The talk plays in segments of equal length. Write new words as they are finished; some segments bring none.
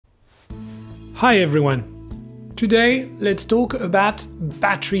Hi everyone! Today let's talk about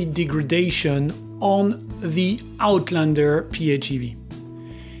battery degradation on the Outlander PHEV.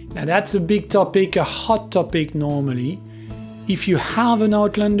 Now that's a big topic, a hot topic normally. If you have an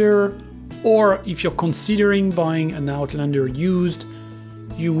Outlander or if you're considering buying an Outlander used,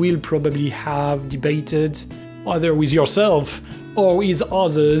 you will probably have debated either with yourself or with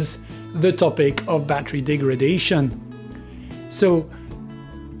others the topic of battery degradation. So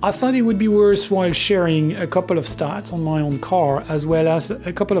I thought it would be worthwhile sharing a couple of stats on my own car as well as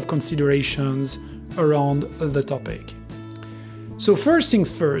a couple of considerations around the topic. So first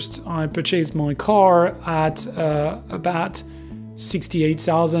things first, I purchased my car at about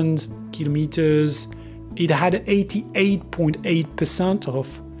 68,000 kilometers. It had 88.8%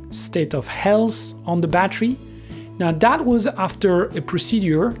 of state of health on the battery. Now that was after a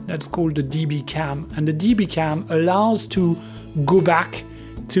procedure that's called the Dbcam, and the Dbcam allows to go back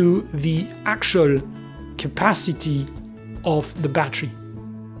to the actual capacity of the battery.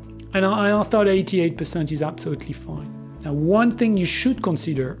 And I thought 88% is absolutely fine. Now, one thing you should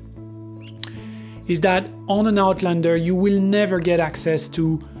consider is that on an Outlander, you will never get access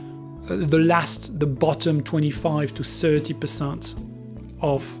to the bottom 25 to 30%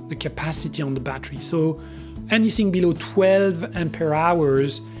 of the capacity on the battery. So anything below 12 ampere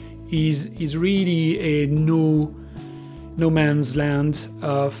hours is really a no man's land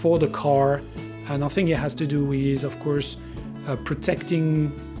for the car, and I think it has to do with, of course,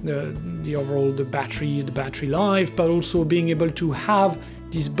 protecting the overall battery life, but also being able to have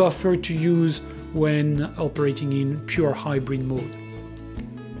this buffer to use when operating in pure hybrid mode.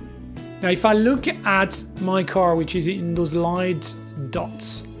 Now, if I look at my car, which is in those light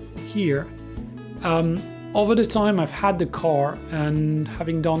dots here, over the time I've had the car and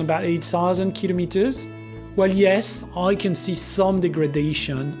having done about 8,000 kilometers, well, yes, I can see some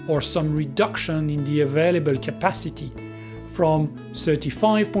degradation or some reduction in the available capacity from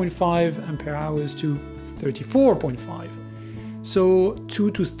 35.5 ampere hours to 34.5. So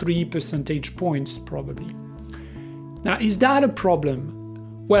 2 to 3 percentage points probably. Now, is that a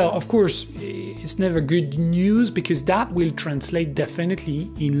problem? Well, of course, it's never good news because that will translate definitely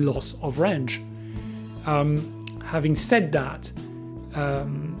in loss of range. Having said that,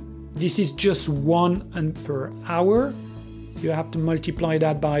 this is just 1 ampere hour. You have to multiply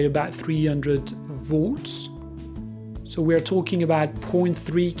that by about 300 volts. So we're talking about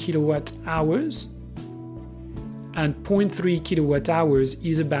 0.3 kilowatt hours. And 0.3 kilowatt hours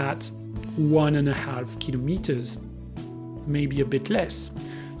is about 1.5 kilometers, maybe a bit less.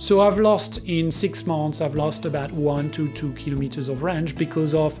 So I've lost in 6 months, I've lost about 1 to 2 kilometers of range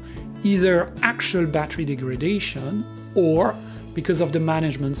because of either actual battery degradation or because of the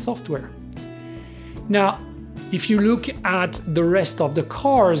management software. Now, if you look at the rest of the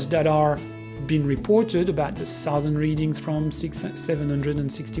cars that are being reported, about 1,000 readings from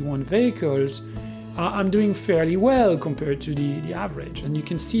 761 vehicles, I'm doing fairly well compared to the average. And you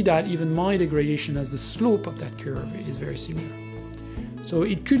can see that even my degradation as the slope of that curve is very similar. So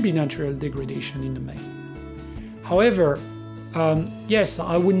it could be natural degradation in the main. However, yes,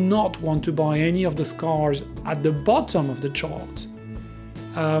 I would not want to buy any of those cars at the bottom of the chart.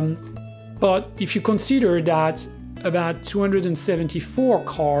 But if you consider that about 274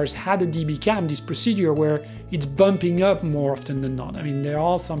 cars had a Dbcam, this procedure where it's bumping up more often than not. I mean, there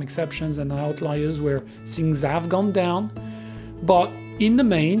are some exceptions and outliers where things have gone down, but in the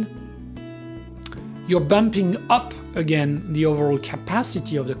main, you're bumping up again the overall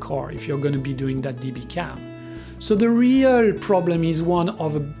capacity of the car if you're going to be doing that Dbcam. So the real problem is one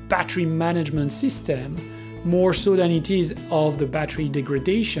of a battery management system, more so than it is of the battery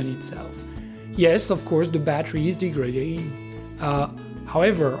degradation itself. Yes, of course, the battery is degrading.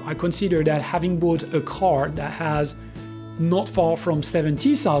 However, I consider that having bought a car that has not far from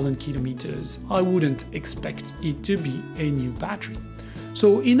 70,000 kilometers, I wouldn't expect it to be a new battery.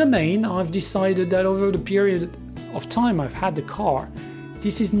 So in the main, I've decided that over the period of time I've had the car,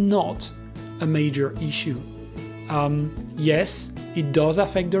 this is not a major issue. Yes, it does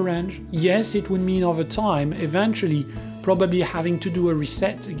affect the range. Yes, it would mean over time, eventually, probably having to do a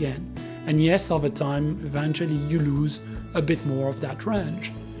reset again. And yes, over time, eventually you lose a bit more of that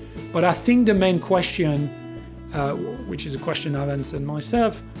range. But I think the main question, which is a question I've answered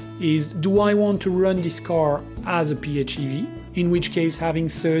myself, is do I want to run this car as a PHEV? In which case having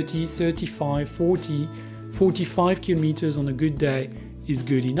 30, 35, 40, 45 kilometers on a good day is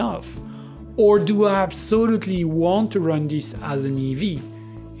good enough. Or do I absolutely want to run this as an EV?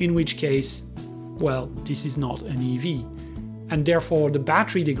 In which case, well, this is not an EV. And therefore the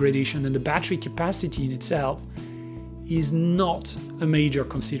battery degradation and the battery capacity in itself is not a major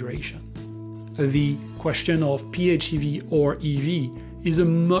consideration. the question of PHEV or EV is a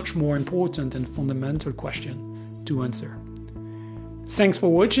much more important and fundamental question to answer. Thanks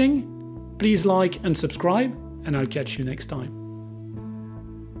for watching. Please like and subscribe, and I'll catch you next time.